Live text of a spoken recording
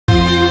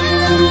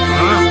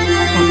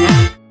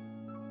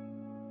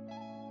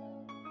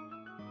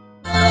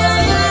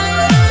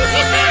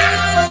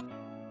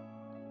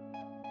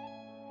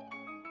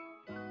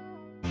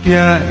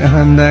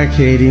Honda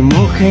खेरी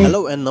मुखै। Hello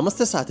and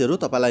नमस्ते साथीहरु,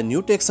 तपाईलाई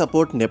new tech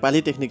support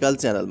Nepali technical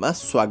च्यानलमा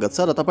स्वागत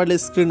छ र तपाईले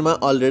स्क्रिनमा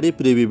अलरेडी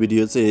प्रिभ्यू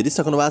भिडियो चाहिँ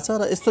हेरिसक्नु भएको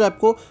छ र यस्तो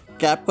टाइपको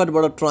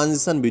क्यापकटबाट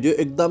ट्रान्जिसन भिडियो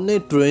एकदम नै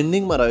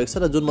ट्रेन्डिङमा रहेको छ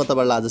र जुन म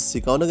तपाईलाई आज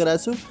सिकाउन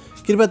गइरहेको छु।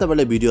 कृपया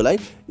तपाईले भिडियोलाई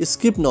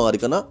स्किप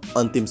नगरिकन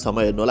अन्तिमसम्म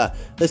हेर्नु होला।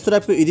 र यस्तो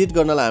टाइपको एडिट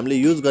गर्नलाई हामीले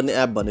युज गर्ने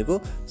एप भनेको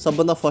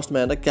सबभन्दा फर्स्टमा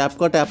हेर्दा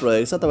क्यापकट एप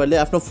रहेको छ। तपाईले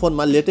आफ्नो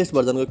फोनमा लेटेस्ट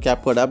भर्जनको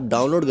क्यापकट एप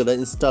डाउनलोड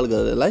गरेर इन्स्टल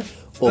गरेर यसलाई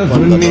ओपन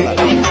गर्नु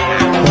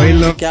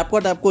होला।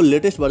 क्यापकट एपको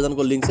लेटेस्ट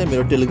भर्जनको लिंक चाहिँ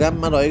मेरो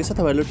टेलिग्राममा रहेको छ।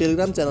 तपाईहरुले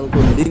टेलिग्राम च्यानलको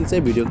लिंक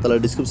चाहिँ भिडियोको तल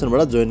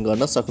डिस्क्रिप्सनबाट जोइन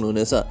गर्न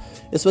सक्नुहुनेछ।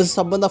 यसपछि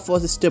सबभन्दा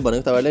फर्स्ट स्टेप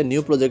भनेको तपाईले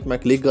न्यू प्रोजेक्टमा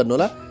क्लिक गर्नु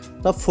होला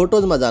र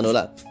फोटोजमा जानु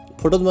होला।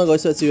 फोटोजमा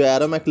गएपछि यो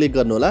एरोमा क्लिक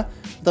गर्नु होला।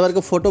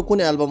 तपाईहरुको फोटो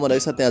कुन एल्बममा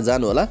रहेछ त्यहाँ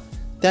जानु होला।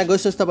 त्यहाँ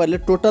गएपछि तपाईहरुले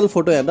टोटल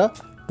फोटो हेरेर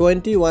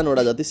 21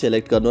 वटा जति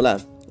सिलेक्ट गर्नु होला।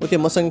 ओके,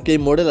 मसँग केही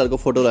मोडलहरुको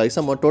फोटो रहेछ,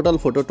 म टोटल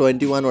फोटो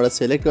 21 वटा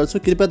सिलेक्ट गर्छु।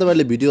 कृपया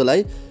तपाईहरुले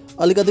भिडियोलाई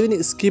अलिकति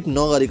पनि स्किप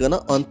नगरिकन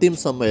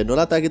अन्तिमसम्म हेर्नु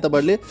होला ताकि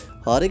तपाईहरुले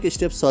हरेक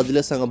स्टेप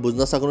सजिलैसँग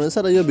बुझ्न सक्नुहुनेछ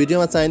र यो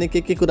भिडियोमा चाहिने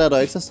के कुरा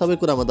रहेछ सबै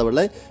कुरा म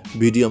तपाईहरुलाई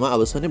भिडियोमा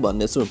अवश्य नै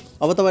भन्नेछु।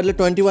 अब तपाईहरुले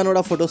 21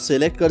 वटा फोटो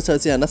सिलेक्ट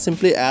गरिसकेपछि यहाँ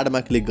सिम्पली एडमा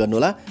क्लिक गर्नु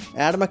होला।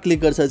 एडमा क्लिक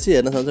गरिसकेपछि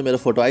हेर्न सक्नुहुन्छ मेरो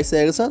फोटो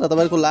आइसकेको छ र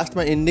तपाईहरुको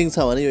लास्टमा एन्डिङ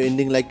छ भने यो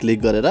एन्डिङलाई क्लिक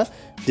गरेर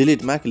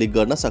डिलिटमा क्लिक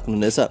गर्न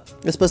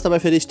सक्नुहुनेछ। यसपछि तपाई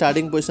फेरि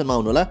स्टार्टिङ पोजिसनमा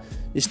आउनु होला।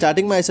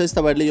 स्टार्टिङमा आइसकेपछि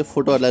तपाईहरुले यो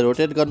फोटोहरुलाई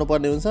रोटेट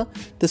गर्नुपर्ने हुन्छ।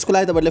 त्यसको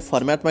लागि तपाईहरुले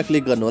फर्मेटमा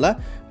क्लिक गर्नु होला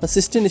र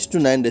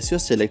 16:9 रेशियो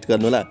सिलेक्ट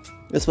गर्नु होला।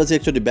 यसपछि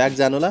एकचोटी ब्याक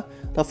जानु होला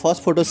र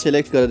फर्स्ट फोटो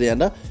सिलेक्ट गरेर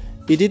यहाँ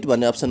एडिट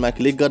भन्ने अप्सनमा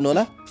क्लिक गर्नु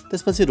होला।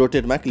 त्यसपछि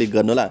रोटेटमा क्लिक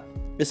गर्नु होला।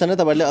 यसरी नै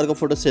तपाईहरुले अर्को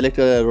फोटो सिलेक्ट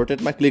गरेर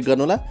रोटेटमा क्लिक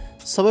गर्नु होला।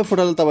 सबै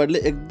फोटोलाई तपाईहरुले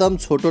एकदम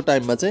छोटो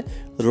टाइममा चाहिँ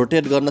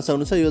रोटेट गर्न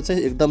सक्नुहुन्छ। यो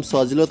चाहिँ एकदम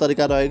सजिलो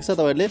तरिका रहेको छ।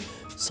 तपाईहरुले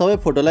सबै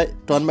फोटोलाई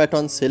टर्न बाइ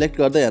टर्न सिलेक्ट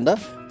गर्दै यहाँ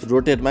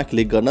रोटेटमा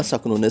क्लिक गर्न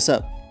सक्नुहुनेछ।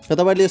 र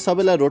तपाईहरुले यो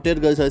सबैलाई रोटेट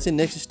गरिसकेपछि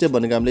नेक्स्ट स्टेप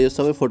भनेको हामीले यो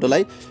सबै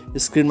फोटोलाई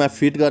स्क्रिनमा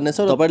फिट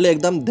गर्नेछौँ। तपाईहरुले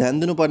एकदम ध्यान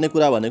दिनुपर्ने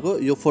कुरा भनेको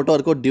यो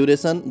फोटोहरुको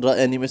ड्युरेसन र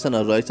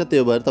एनिमेसनहरु रहेछ।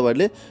 त्यो भएर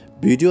तपाईहरुले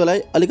भिडियोलाई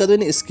अलिकति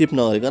पनि स्किप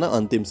नगरिकन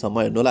अन्तिमसम्म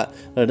हेर्नु होला।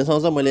 र हेर्न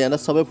सक्नुहुन्छ मैले यहाँ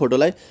सबै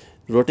फोटोलाई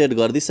रोटेट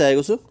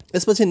गरिदिइसकेको छु।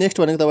 यसपछि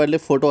नेक्स्ट भनेको तपाईहरुले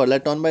फोटोहरुलाई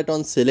टर्न बाइ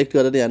टर्न सिलेक्ट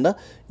गरेर यहाँ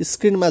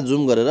स्क्रिनमा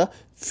जुम गरेर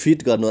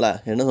फिट गर्नु होला।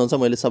 हेर्न सक्नुहुन्छ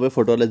मैले सबै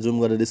फोटोहरुलाई जुम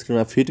गरेर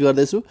स्क्रिनमा फिट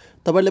गर्दैछु।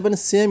 तपाईहरुले पनि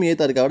सेम यही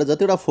तरिकाबाट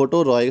जतिवटा फोटो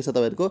रहेको छ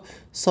तपाईहरुको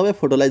सबै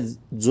फोटोलाई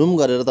जुम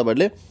गरेर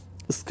तपाईहरुले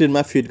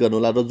स्क्रिनमा फिट गर्नु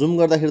होला। र जुम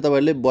गर्दाखेरि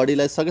तपाईहरुले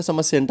बडीलाई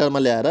सकेसम्म सेन्टरमा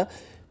ल्याएर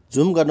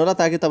जुम गर्नु होला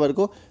ताकि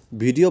तपाईहरुको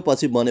भिडियो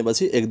पछि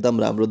बनेपछि एकदम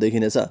राम्रो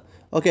देखिनेछ।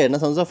 ओके, हेर्न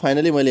सक्नुहुन्छ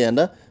फाइनली मैले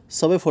यहाँ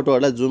सबै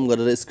फोटोहरुलाई जुम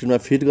गरेर स्क्रिनमा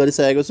फिट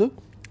गरिसकेको छु।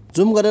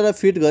 जुम गरेर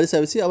फिट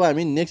गरिसकेपछि अब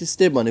हामी नेक्स्ट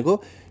स्टेप भनेको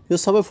यो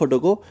सबै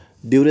फोटोको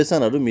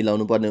ड्युरेसनहरु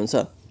मिलाउनु पर्ने हुन्छ।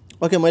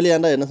 ओके, मैले यहाँ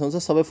हेर्न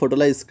सक्नुहुन्छ सबै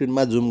फोटोलाई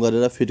स्क्रिनमा जुम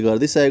गरेर फिट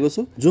गरिदिइसकेको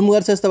छु। जुम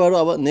गरिसकेपछि तपाईहरु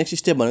अब नेक्स्ट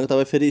स्टेप भनेको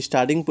तपाई फेरि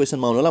स्टार्टिङ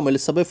पोजिसनमा आउनु होला। मैले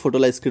सबै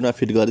फोटोलाई स्क्रिनमा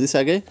फिट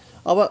गरिदिइसके।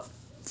 अब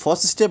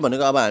फर्स्ट स्टेप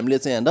भनेको अब हामीले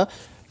चाहिँ यहाँ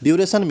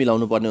ड्युरेसन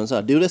मिलाउनु पर्ने हुन्छ।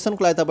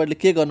 ड्युरेसनको लागि तपाईहरुले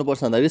के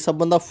गर्नुपर्छ भन्दाखेरि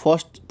सबभन्दा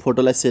फर्स्ट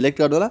फोटोलाई सिलेक्ट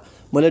गर्नु होला।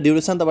 मैले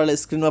ड्युरेसन तपाईहरुलाई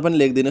स्क्रिनमा पनि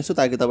लेखिदिनेछु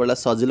ताकि तपाईहरुलाई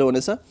सजिलो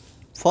हुनेछ।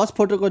 फर्स्ट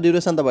फोटोको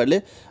ड्युरेसन तपाईहरुले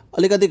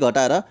अलिकति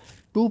घटाएर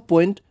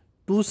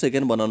 2.2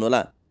 सेकेन्ड बनाउनु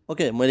होला।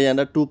 ओके, मैले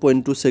यहाँ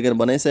 2.2 सेकेन्ड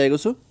बनाइसकेको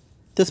छु।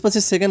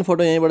 त्यसपछि सेकेन्ड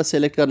फोटो यहीँबाट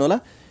सिलेक्ट गर्नु होला।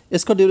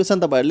 यसको ड्युरेसन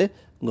तपाईहरुले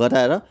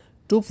घटाएर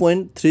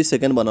 2.3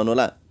 सेकेन्ड बनाउनु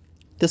होला।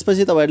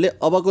 त्यसपछि तपाईहरुले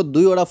अबको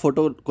दुईवटा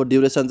फोटोको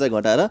ड्युरेसन चाहिँ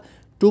घटाएर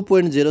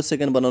 2.0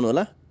 सेकेन्ड बनाउनु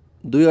होला।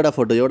 दुईवटा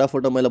फोटो, एउटा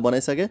फोटो मैले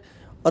बनाइसके,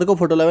 अर्को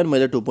फोटोलाई पनि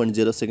मैले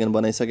 2.0 सेकेन्ड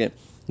बनाइसके।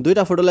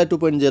 दुईटा फोटोलाई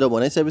 2.0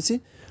 बनाइसकेपछि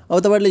अब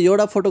तपाईहरुले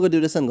एउटा फोटोको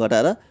ड्युरेसन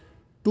घटाएर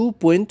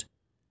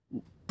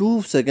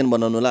 2.2 सेकेन्ड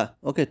बनाउनु होला।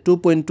 ओके,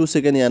 2.2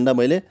 सेकेन्ड यहाँ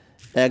मैले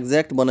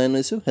एक्ज्याक्ट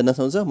बनाइने छु। हेर्न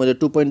सक्नुहुन्छ मैले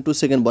 2.2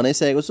 सेकेन्ड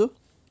बनाइसकेको छु।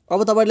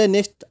 अब तपाईहरुले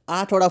नेक्स्ट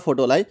 8 वटा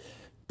फोटोलाई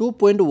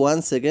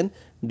 2.1 सेकेन्ड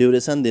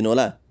ड्युरेसन दिनु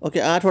होला। ओके,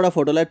 8 वटा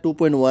फोटोलाई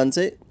 2.1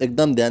 चाहिँ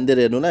एकदम ध्यान दिएर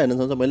हेर्नु होला। हेर्न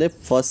सक्नुहुन्छ मैले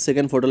फर्स्ट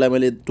सेकेन्ड फोटोलाई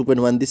मैले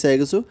 2.1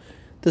 दिइसकेको छु।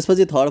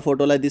 त्यसपछि थर्ड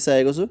फोटोलाई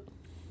दिइसकेको छु।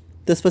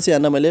 त्यसपछि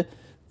यहाँ मैले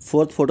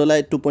फोर्थ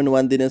फोटोलाई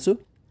 2.1 दिनेछु।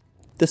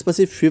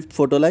 त्यसपछि फिफ्थ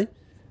फोटोलाई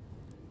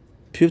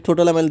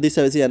मैले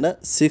दिइसकेपछि यहाँ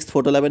सिक्स्थ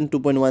फोटोलाई पनि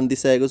 2.1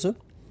 दिइसकेको छु।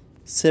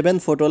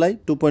 Seventh फोटोलाई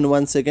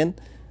 2.1 second.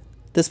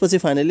 त्यसपछि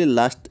फाइनली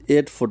लास्ट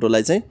 8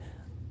 फोटोलाई चाहिँ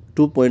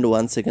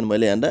 2.1 सेकेन्ड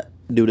मैले यहाँ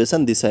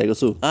ड्युरेसन दिइसकेको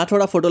छु। 8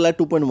 वटा फोटोलाई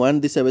 2.1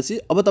 दिइसकेपछि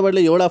अब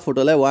तपाईहरुले एउटा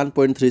फोटोलाई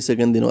 1.3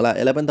 सेकेन्ड दिनु होला।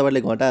 यसलाई पनि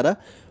तपाईहरुले घटाएर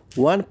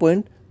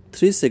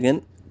 1.3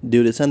 सेकेन्ड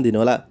ड्युरेसन दिनु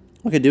होला।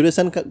 ओके,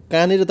 ड्युरेसन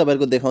कहाँनिर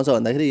तपाईहरुको देखाउँछ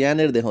भन्दाखेरि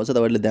यहाँनिर देखाउँछ।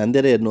 तपाईहरुले ध्यान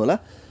दिएर हेर्नु होला।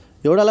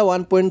 एउटालाई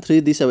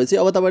 1.3 दिइसकेपछि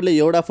अब तपाईहरुले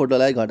एउटा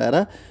फोटोलाई घटाएर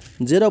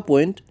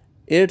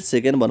 0.8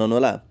 सेकेन्ड बनाउनु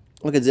होला।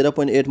 ओके,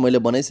 0.8 मैले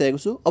बनाइसकेको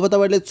छु। अब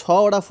तपाईहरुले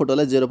 6 वटा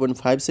फोटोलाई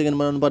 0.5 सेकेन्ड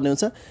बनाउनु पर्ने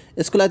हुन्छ।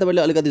 यसको लागि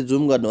तपाईहरुले अलिकति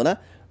जुम गर्नु होला।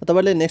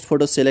 तपाईहरुले नेक्स्ट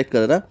फोटो सिलेक्ट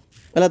गरेर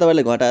यसलाई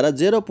तपाईहरुले घटाएर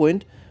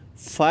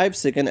 0.5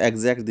 सेकेन्ड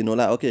एक्ज्याक्ट दिनु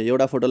होला। ओके,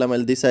 एउटा फोटोलाई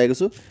मैले दिइसकेको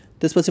छु।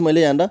 त्यसपछि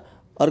मैले यहाँ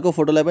अर्को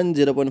फोटोलाई पनि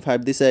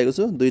 0.5 दिइसकेको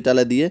छु।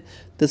 दुईटालाई दिए।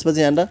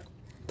 त्यसपछि यहाँ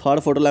थर्ड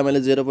फोटोलाई मैले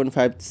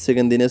 0.5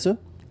 सेकेन्ड दिनेछु।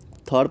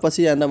 थर्ड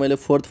पछि यहाँ मैले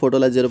फोर्थ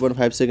फोटोलाई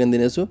 0.5 सेकेन्ड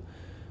दिनेछु।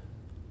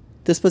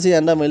 त्यसपछि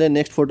यहाँ मैले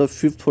नेक्स्ट फोटो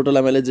फिफ्थ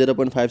फोटोलाई मैले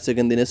 0.5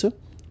 सेकेन्ड दिनेछु।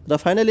 र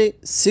फाइनली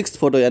 6th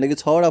फोटो यानी कि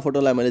 6 वटा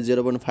फोटोलाई मैले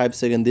 0.5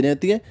 सेकेन्ड दिने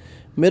यतिकै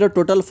मेरो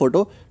टोटल फोटो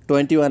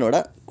 21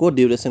 वटा को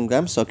ड्युरेसन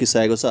काम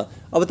सकिसकेको छ।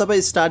 अब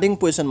तपाईँ स्टार्टिङ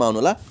पोजिसनमा आउनु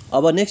होला।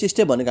 अब नेक्स्ट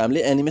स्टेप भनेको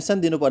हामीले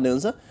एनिमेसन दिनुपर्ने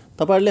हुन्छ।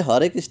 तपाईहरुले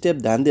हरेक स्टेप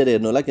ध्यान दिएर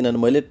हेर्नु होला, किनभने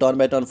मैले टर्न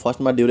बाइ टर्न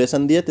फर्स्टमा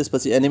ड्युरेसन दिए,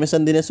 त्यसपछि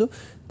एनिमेसन दिनेछु,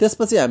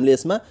 त्यसपछि हामीले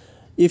यसमा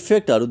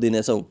इफेक्टहरु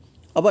दिनेछौँ।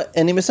 अब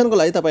एनिमेसनको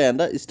लागि तपाईं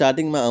यहाँ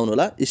स्टार्टिङमा आउनु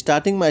होला।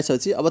 स्टार्टिङमा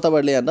आइसकेपछि अब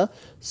तपाईहरुले यहाँ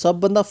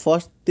सबभन्दा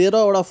फर्स्ट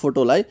 13 वटा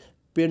फोटोलाई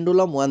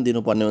पेन्डुलम 1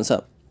 दिनुपर्ने हुन्छ।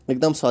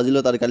 एकदम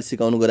सजिलो तरिकाले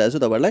सिकाउनु गइरहेको छु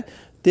तपाईहरुलाई।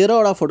 13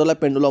 वटा फोटोलाई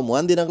पेन्डुलम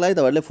 1 दिनको लागि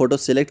तपाईहरुले फोटो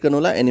सिलेक्ट गर्नु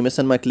होला,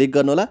 एनिमेसनमा क्लिक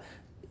गर्नु होला,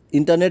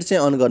 इन्टरनेट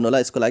चाहिँ अन गर्नु होला,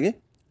 यसको लागि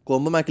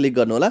कोम्बोमा क्लिक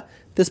गर्नु होला,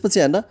 त्यसपछि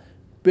यहाँ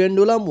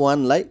पेन्डुलम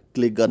 1 लाई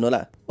क्लिक गर्नु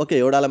होला। ओके,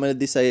 एउटालाई मैले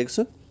दिइसकेको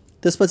छु।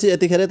 त्यसपछि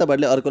यतिखेर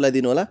तपाईहरुले अर्कोलाई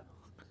दिनु होला,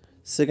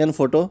 सेकेन्ड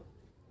फोटो,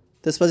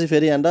 त्यसपछि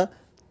फेरि यहाँ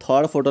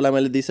थर्ड फोटोलाई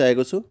मैले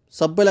दिइसकेको छु।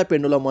 सबैलाई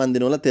पेन्डुलम 1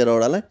 दिनु होला 13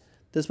 वटालाई।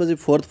 त्यसपछि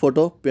fourth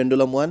photo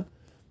pendulum 1,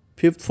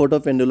 fifth photo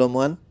pendulum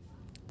 1,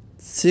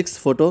 sixth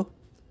photo,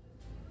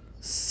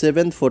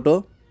 seventh photo,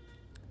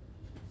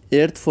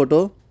 eighth photo,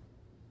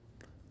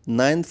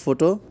 ninth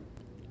photo,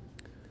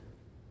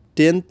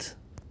 10th,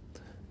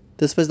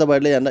 त्यसपछि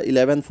तपाईहरुले यहाँ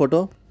 11th फोटो,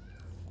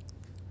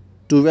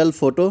 12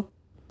 फोटो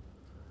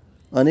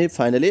अनि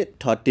फाइनली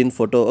 13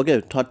 फोटो।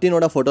 ओके, 13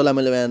 वटा फोटोलाई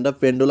मैले यहाँ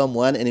पेन्डुलम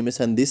 1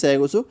 एनिमेसन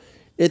दिइसकेको छु।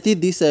 यति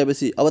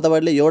दिइसकेपछि अब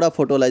तपाईहरुले एउटा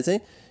फोटोलाई चाहिँ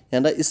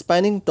यहाँ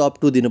स्पाइनिङ टप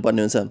 2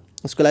 दिनुपर्ने हुन्छ।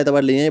 यसको लागि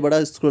तपाईहरुले यहीँबाट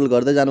स्क्रोल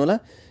गर्दै जानु होला।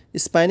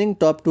 स्पाइनिङ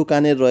टप 2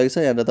 कहाँनिर रहेको छ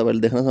यहाँ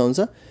तपाईहरुले देख्न सक्नुहुन्छ।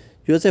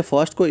 यो चाहिँ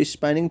फर्स्टको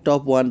स्पाइनिङ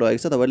टप 1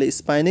 रहेको छ। तपाईहरुले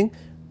स्पाइनिङ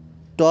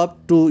टप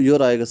 2 यो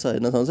रहेको छ,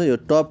 हेर्न सक्नुहुन्छ। यो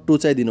टप 2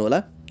 चाहिँ दिनु होला,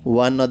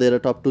 1 नदिएर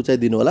टप 2 चाहिँ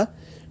दिनु होला।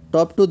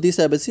 टप 2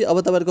 दिइसकेपछि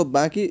अब तपाईहरुको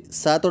बाँकी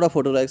 7 वटा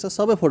फोटो रहेको छ।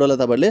 सबै फोटोलाई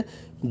तपाईहरुले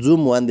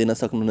जुम 1 दिन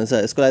सक्नुहुनेछ।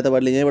 यसको लागि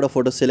तपाईहरुले यहीँबाट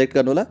फोटो सिलेक्ट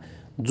गर्नु होला।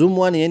 जुम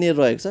 1 यहीँनिर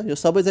रहेको छ। यो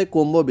सबै चाहिँ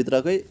कोम्बो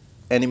भित्रकै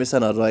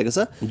एनिमेसनहरु रहेको छ।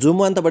 जुम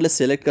 1 तपाईहरुले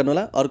सिलेक्ट गर्नु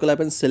होला, अर्कोलाई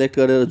पनि सिलेक्ट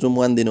गरेर जुम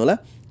 1 दिनु होला।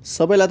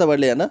 सबैलाई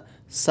तपाईहरुले यहाँ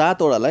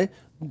 7 वटालाई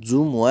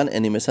जुम 1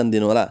 एनिमेसन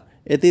दिनु होला।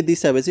 यति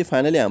दिइसकेपछि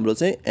फाइनली हाम्रो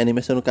चाहिँ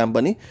एनिमेसनको काम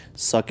पनि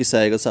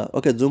सकिसकेको छ।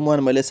 ओके, जुम 1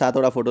 मैले 7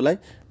 वटा फोटोलाई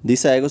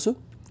दिइसकेको छु।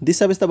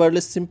 दिइसकेपछि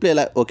तपाईहरुले सिम्पली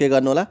यसलाई ओके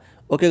गर्नु होला।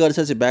 ओके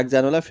गरिसकेपछि ब्याक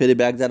जानु होला, फेरि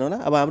ब्याक जानु होला।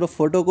 अब हाम्रो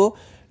फोटोको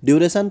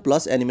ड्युरेसन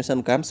प्लस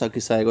एनिमेसन काम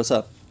सकिसकेको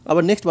छ। अब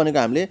नेक्स्ट भनेको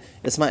हामीले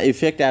यसमा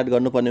इफेक्ट एड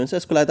गर्नुपर्ने हुन्छ।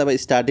 यसको लागि तपाईं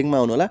स्टार्टिङमा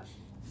आउनु होला।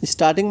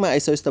 स्टार्टिङमा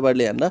आइसकेपछि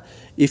तपाईहरुले यहाँ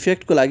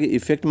इफेक्टको लागि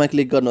इफेक्टमा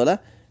क्लिक गर्नु होला,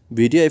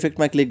 भिडियो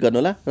इफेक्टमा क्लिक गर्नु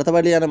होला र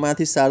तपाईहरुले यहाँ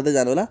माथि सार्दै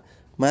जानु होला।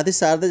 माथि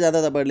सार्दै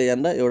जाँदा तपाईहरुले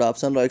यहाँ एउटा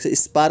अप्सन रहेको छ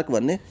स्पार्क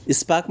भन्ने,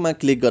 स्पार्कमा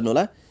क्लिक गर्नु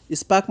होला।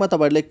 स्पार्कमा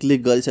तपाईहरुले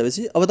क्लिक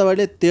गरिसकेपछि अब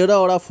तपाईहरुले 13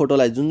 वटा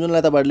फोटोलाई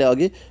जुनलाई तपाईहरुले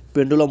अघि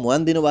पेन्डुलम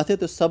 1 दिनुभएको थियो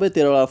त्यो सबै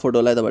 13 वटा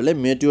फोटोलाई तपाईहरुले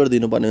मेट्योर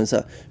दिनुपर्ने हुन्छ।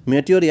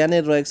 मेट्योर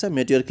यहाँनिर रहेको छ,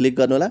 मेट्योर क्लिक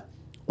गर्नु होला,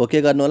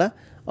 ओके गर्नु होला।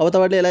 अब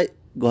तपाईहरुले यसलाई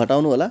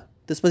घटाउनु होला,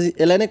 त्यसपछि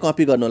यसलाई नै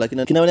कपी गर्नु होला,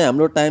 किनभने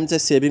हाम्रो टाइम चाहिँ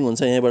सेभिङ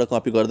हुन्छ यहीँबाट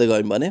कपी गर्दै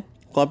गयौँ भने।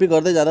 कपी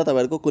गर्दै जाँदा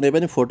तपाईहरुको कुनै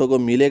पनि फोटोको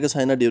मिलेको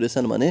छैन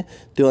ड्युरेसन भने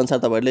त्यो अनुसार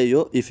तपाईहरुले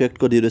यो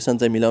इफेक्टको ड्युरेसन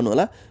चाहिँ मिलाउनु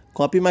होला।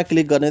 कपीमा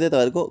क्लिक गर्ने चाहिँ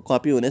तपाईहरुको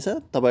कपी हुनेछ।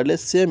 तपाईहरुले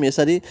सेम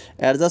यसरी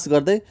एडजस्ट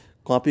गर्दै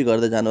कपी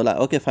गर्दै जानु होला।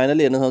 ओके,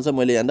 फाइनली हेर्न सक्नुहुन्छ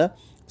मैले यहाँ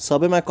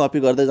सबैमा कपी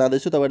गर्दै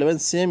जाँदैछु। तपाईहरुले पनि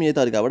सेम यही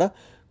तरिकाबाट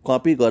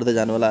कपी गर्दै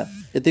जानु होला।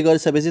 यति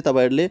गरिसकेपछि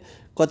तपाईहरुले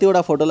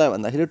कतिवटा फोटोलाई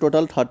भन्दाखेरि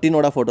टोटल 13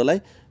 वटा फोटोलाई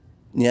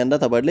यहाँ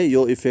तपाईहरुले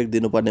यो इफेक्ट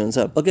दिनुपर्ने हुन्छ।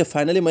 ओके,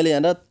 फाइनली मैले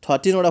यहाँ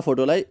 13 वटा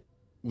फोटोलाई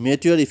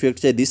मेट्योर इफेक्ट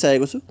चाहिँ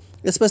दिइसकेको छु।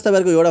 यसपछि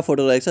तपाईहरुको एउटा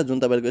फोटो रहेको छ जुन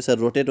तपाईहरुको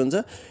यसरी रोटेट हुन्छ।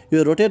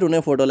 यो रोटेट हुने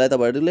फोटोलाई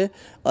तपाईहरुले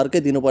अर्कै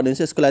दिनुपर्ने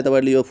हुन्छ। यसको लागि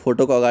तपाईहरुले यो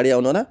फोटोको अगाडि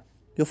आउनु होला।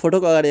 यो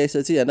फोटोको अगाडि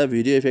आइसकेपछि यहाँ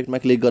भिडियो इफेक्टमा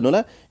क्लिक गर्नु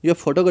होला। यो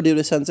फोटोको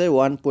ड्युरेसन चाहिँ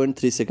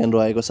 1.3 सेकेन्ड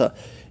रहेको छ।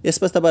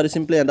 यसपछि तपाईहरु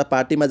सिम्पली यहाँ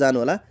पार्टीमा जानु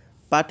होला।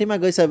 पार्टीमा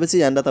गइसकेपछि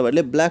यहाँ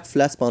तपाईहरुले ब्ल्याक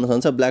फ्ल्याश पाउन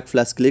सक्नुहुन्छ। ब्ल्याक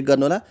फ्ल्याश क्लिक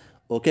गर्नु होला,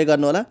 ओके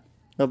गर्नु होला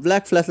र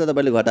ब्ल्याक फ्ल्याशलाई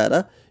तपाईहरुले घटाएर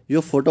यो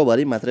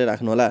फोटोभरि मात्रै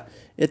राख्नु होला।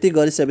 यति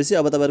गरिसकेपछि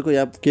अब तपाईहरुको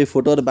यहाँ केही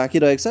फोटोहरु बाँकी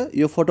रहेको छ।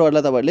 यो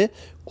फोटोहरुलाई तपाईहरुले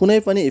कुनै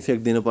पनि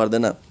इफेक्ट दिनु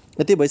पर्दैन।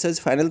 यति भइसकेपछि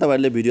फाइनल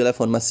तपाईहरुले भिडियोलाई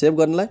फोनमा सेभ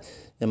गर्नलाई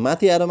यहाँ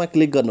माथि एरोमा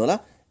क्लिक गर्नु होला।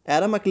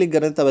 एरोमा क्लिक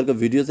गरेर तपाईहरुको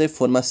भिडियो चाहिँ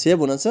फोनमा सेभ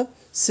हुनेछ।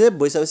 सेभ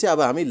भइसकेपछि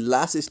अब हामी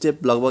लास्ट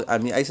स्टेप लगभग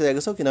हामी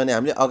आइसकेको छौँ, किनभने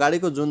हामीले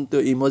अगाडिको जुन त्यो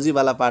इमोजी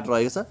वाला पार्ट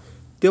रहेको छ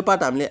त्यो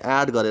पार्ट हामीले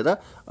एड गरेर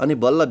अनि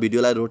बल्ल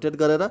भिडियोलाई रोटेट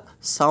गरेर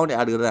साउन्ड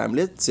एड गरेर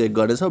हामीले चेक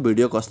गर्नेछौँ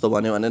भिडियो कस्तो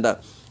बन्यो भनेर।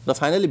 र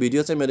फाइनली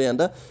भिडियो चाहिँ मेरो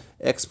यहाँ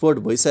एक्सपोर्ट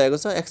भइसकेको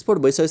छ। एक्सपोर्ट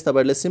भइसकेपछि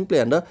तपाईहरुले सिम्पली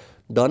यहाँ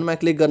डनमा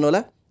क्लिक गर्नु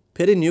होला,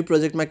 फेरि न्यू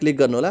प्रोजेक्टमा क्लिक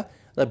गर्नु होला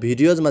र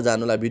भिडियोजमा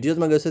जानु होला।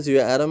 भिडियोजमा गएपछि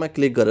यो एरोमा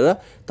क्लिक गरेर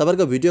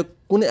तपाईहरुको भिडियो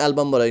कुन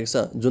एल्बममा रहेको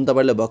छ जुन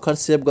तपाईहरुले भर्खर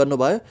सेभ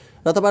गर्नुभयो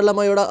र तपाईहरुलाई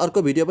म एउटा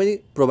अर्को भिडियो पनि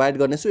प्रोभाइड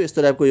गर्नेछु।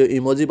 यस्तो टाइपको यो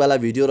इमोजी वाला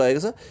भिडियो रहेको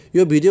छ।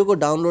 यो भिडियोको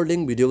डाउनलोड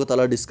लिंक भिडियोको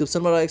तल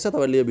डिस्क्रिप्सनमा रहेको छ।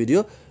 तपाईहरुले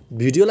यो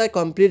भिडियोलाई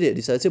कम्प्लिट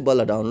हेरिसकेपछि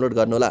बल्ल डाउनलोड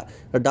गर्नु होला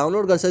र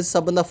डाउनलोड गरिसकेपछि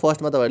सबभन्दा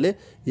फर्स्टमा तपाईहरुले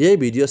यही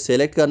भिडियो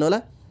सिलेक्ट गर्नु होला।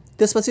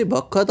 त्यसपछि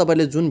भर्खर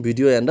तपाईहरुले जुन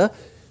भिडियो यहाँ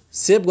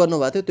सेभ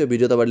गर्नुभएको थियो त्यो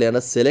भिडियो तपाईहरुले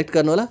यहाँ सिलेक्ट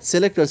गर्नु होला।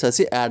 सिलेक्ट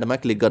गरिसकेपछि एडमा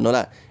क्लिक गर्नु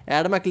होला।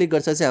 एडमा क्लिक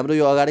गरिसकेपछि हाम्रो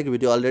यो अगाडिको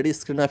भिडियो अलरेडी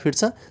स्क्रिनमा फिट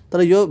छ,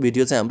 तर यो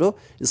भिडियो चाहिँ हाम्रो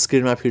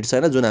स्क्रिनमा फिट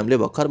छैन जुन हामीले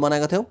भर्खर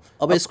बनाएको थियौं।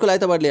 अब यसको लागि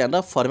तपाईहरुले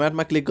यहाँ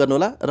फर्मेटमा क्लिक गर्नु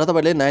होला र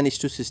तपाईहरुले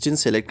 9:16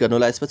 सिलेक्ट गर्नु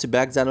होला। यसपछि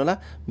ब्याक जानु होला।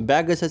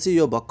 ब्याक गएपछि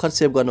यो भर्खर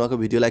सेभ गर्नुभएको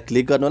भिडियोलाई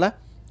क्लिक गर्नु होला।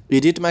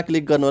 एडिटमा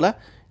क्लिक गर्नु होला।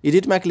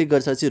 एडिटमा क्लिक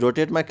गरिसकेपछि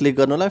रोटेटमा क्लिक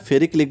गर्नु होला,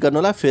 फेरि क्लिक गर्नु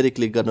होला, फेरि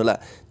क्लिक गर्नु होला।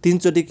 3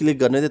 चोटि क्लिक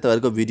गर्ने चाहिँ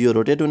तपाईहरुको भिडियो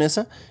रोटेट हुनेछ।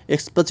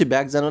 यसपछि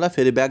ब्याक जानु होला,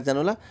 फेरि ब्याक जानु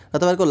होला र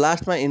तपाईहरुको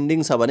लास्टमा एन्डिङ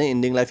छ भने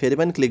एन्डिङलाई फेरि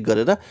पनि क्लिक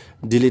गरेर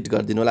डिलिट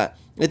गरिदिनु होला।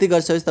 यति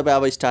गरिसकेपछि तपाई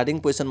अब स्टार्टिङ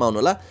पोजिसनमा आउनु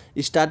होला।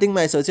 स्टार्टिङमा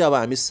आइसकेपछि अब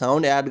हामी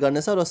साउन्ड एड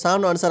गर्नेछौं र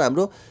साउन्ड अनुसार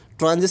हाम्रो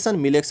ट्रान्जिसन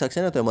मिलेको छ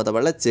छैन त्यो म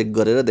तपाईहरुलाई चेक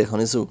गरेर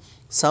देखाउने छु।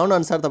 साउन्ड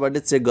अनुसार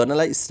तपाईहरुले चेक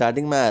गर्नलाई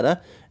स्टार्टिङमा आएर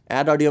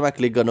एड अडियोमा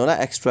क्लिक गर्नु होला,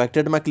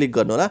 एक्सट्र्याक्टेडमा क्लिक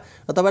गर्नु होला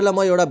र तपाईहरुलाई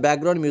म एउटा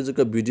ब्याकग्राउन्ड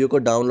म्युजिकको भिडियोको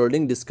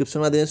डाउनलोडिङ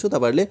डिस्क्रिप्सनमा दिन्छु।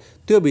 तपाईहरुले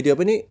त्यो भिडियो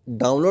पनि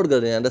डाउनलोड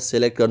गरेर यहाँ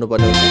सेलेक्ट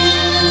गर्नुपर्ने हुन्छ।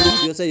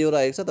 भिडियो चाहिँ यो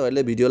रहेको छ,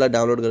 तपाईहरुले भिडियोलाई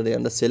डाउनलोड गरेर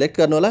यहाँ सेलेक्ट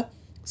गर्नु होला।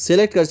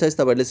 सेलेक्ट गरिसकेपछि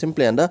तपाईहरुले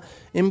सिम्पली यहाँ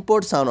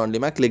इम्पोर्ट साउन्ड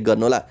ओन्लीमा क्लिक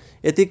गर्नु होला।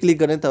 यति क्लिक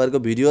गर्ने तपाईहरुको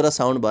भिडियो र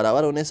साउन्ड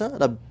बराबर हुनेछ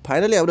र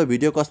फाइनली हाम्रो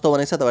भिडियो कस्तो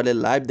बनेछ तपाईहरुले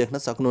लाइभ देख्न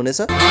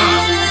सक्नुहुनेछ।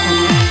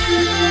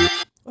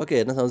 ओके,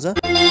 हेर्न सक्नुहुन्छ।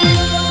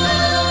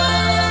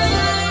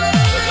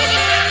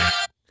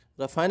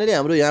 र फाइनली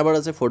हाम्रो यहाँबाट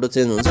चाहिँ फोटो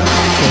चेन्ज हुन्छ।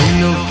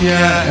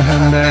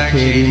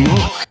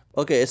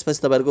 ओके, यसपछि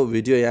तपाईहरुको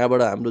भिडियो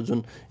यहाँबाट हाम्रो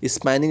जुन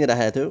स्पाइनिङ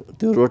राखेको थियो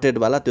त्यो रोटेट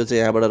वाला त्यो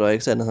चाहिँ यहाँबाट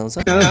रहेको छ, हेर्न सक्नुहुन्छ।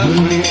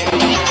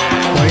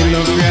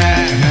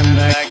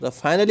 र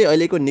फाइनली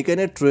अहिलेको निकै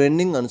नै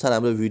ट्रेन्डिङ अनुसार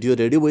हाम्रो भिडियो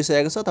रेडी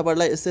भइसकेको छ।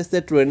 तपाईहरुलाई यस्तै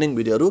ट्रेन्डिङ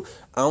भिडियोहरु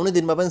आउने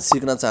दिनमा पनि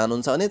सिक्न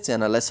चाहनुहुन्छ भने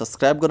च्यानललाई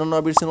सब्स्क्राइब गर्न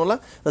नबिर्सिनु होला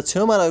र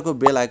छेउमा रहेको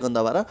बेल आइकन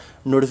दबाएर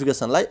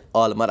नोटिफिकेसनलाई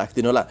अलमा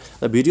राखिदिनु होला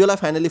र भिडियोलाई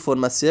फाइनली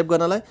फोनमा सेभ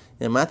गर्नलाई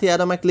यहाँ माथि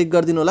एरोमा क्लिक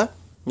गरिदिनु होला।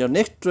 र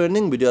नेक्स्ट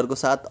ट्रेन्डिङ भिडियोहरुको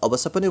साथ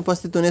अवश्य पनि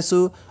उपस्थित हुनेछु।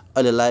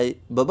 अहिलेलाई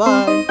बाइ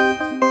बाइ।